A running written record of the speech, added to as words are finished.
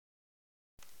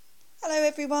Hello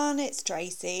everyone, it's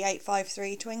Tracy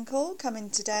 853 Twinkle coming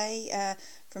today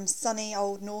from sunny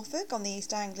old Norfolk on the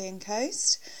East Anglian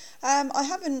coast. I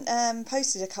haven't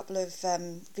posted a couple of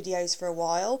videos for a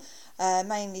while,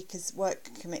 mainly because work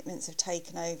commitments have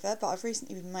taken over, but I've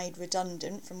recently been made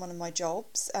redundant from one of my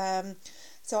jobs,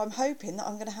 so I'm hoping that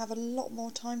I'm going to have a lot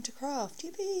more time to craft.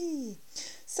 Yippee!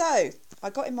 So I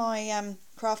got in my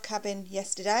craft cabin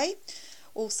yesterday,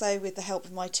 also with the help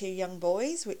of my two young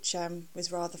boys, which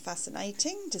was rather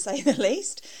fascinating to say the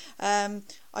least.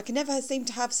 I can never seem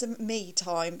to have some me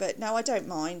time, but no, I don't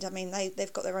mind. I mean,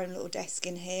 they've got their own little desk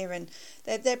in here, and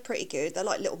they're pretty good. They're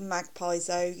like little magpies,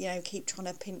 though, you know, keep trying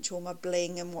to pinch all my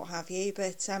bling and what have you,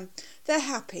 but they're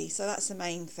happy, so that's the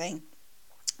main thing.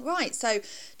 Right, so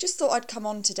just thought I'd come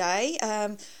on today.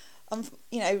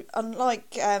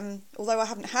 Unlike, although I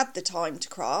haven't had the time to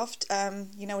craft,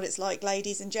 you know what it's like,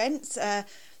 ladies and gents,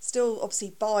 still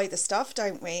obviously buy the stuff,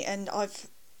 don't we? And I've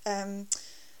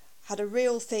had a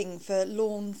real thing for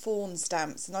lawn fawn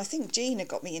stamps, and I think Gina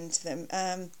got me into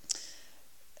them.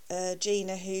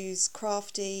 Gina, who's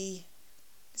Crafty,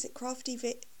 is it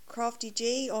Crafty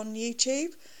G on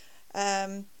YouTube?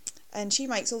 And she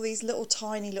makes all these little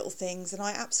tiny little things, and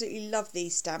I absolutely love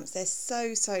these stamps. They're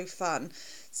so fun.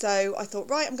 So I thought,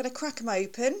 right, I'm going to crack them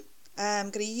open. I'm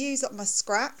going to use up my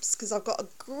scraps because I've got a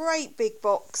great big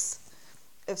box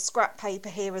of scrap paper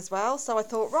here as well. So I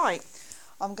thought, right,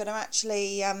 I'm going to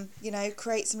actually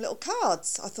create some little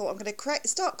cards. I thought I'm going to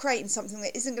start creating something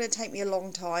that isn't going to take me a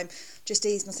long time, just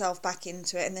ease myself back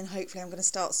into it, and then hopefully I'm going to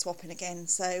start swapping again.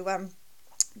 So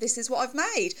this is what I've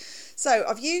made. So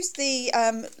I've used the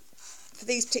for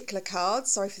these particular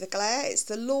cards, sorry for the glare, it's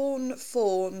the Lawn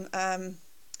Fawn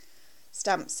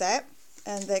stamp set,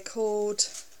 and they're called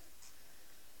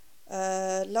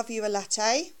Love You a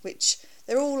Latte, which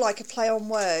they're all like a play on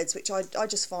words, which I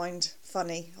just find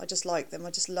funny. I just like them,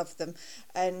 I just love them,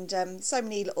 and so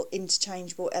many little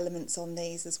interchangeable elements on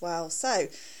these as well. So,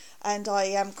 and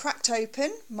I cracked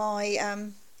open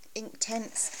my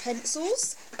Inktense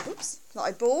pencils, that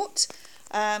I bought.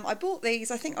 I bought these,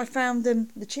 I think I found them,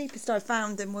 the cheapest I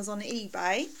found them was on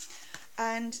eBay,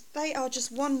 and they are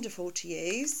just wonderful to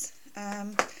use.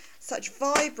 Such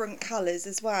vibrant colours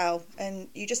as well, and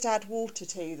you just add water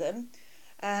to them.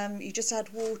 You just add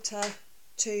water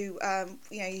to,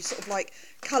 you sort of like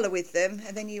colour with them,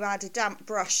 and then you add a damp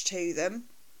brush to them,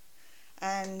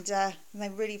 and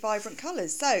they're really vibrant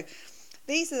colours. So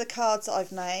these are the cards that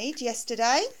I've made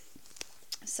yesterday.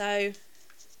 So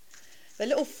they're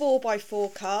little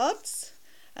 4x4 cards,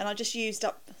 and I just used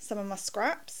up some of my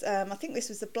scraps. I think this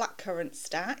was the blackcurrant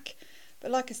stack,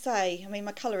 but like I say, I mean,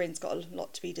 my colouring's got a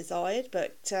lot to be desired,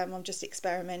 but I'm just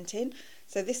experimenting.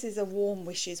 So this is a Warm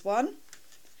Wishes one.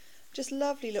 Just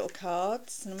lovely little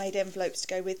cards, and I made envelopes to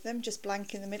go with them, just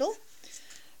blank in the middle.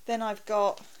 Then I've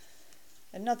got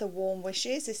another Warm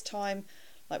Wishes, this time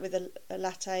like with a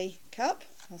latte cup.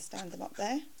 I'll stand them up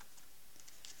there.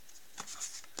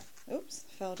 Oops,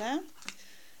 fell down.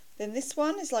 Then this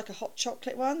one is like a hot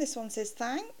chocolate one. This one says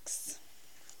thanks.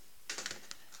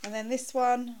 And then this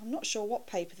one, I'm not sure what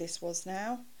paper this was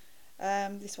now.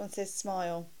 This one says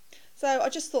smile. So I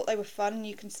just thought they were fun.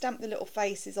 You can stamp the little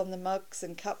faces on the mugs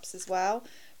and cups as well,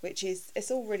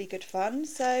 it's all really good fun.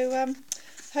 So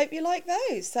hope you like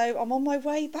those. So I'm on my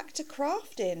way back to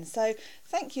crafting. So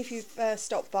thank you if you've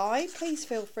stopped by. Please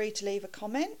feel free to leave a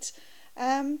comment.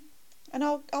 And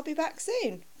I'll be back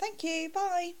soon. Thank you.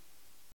 Bye.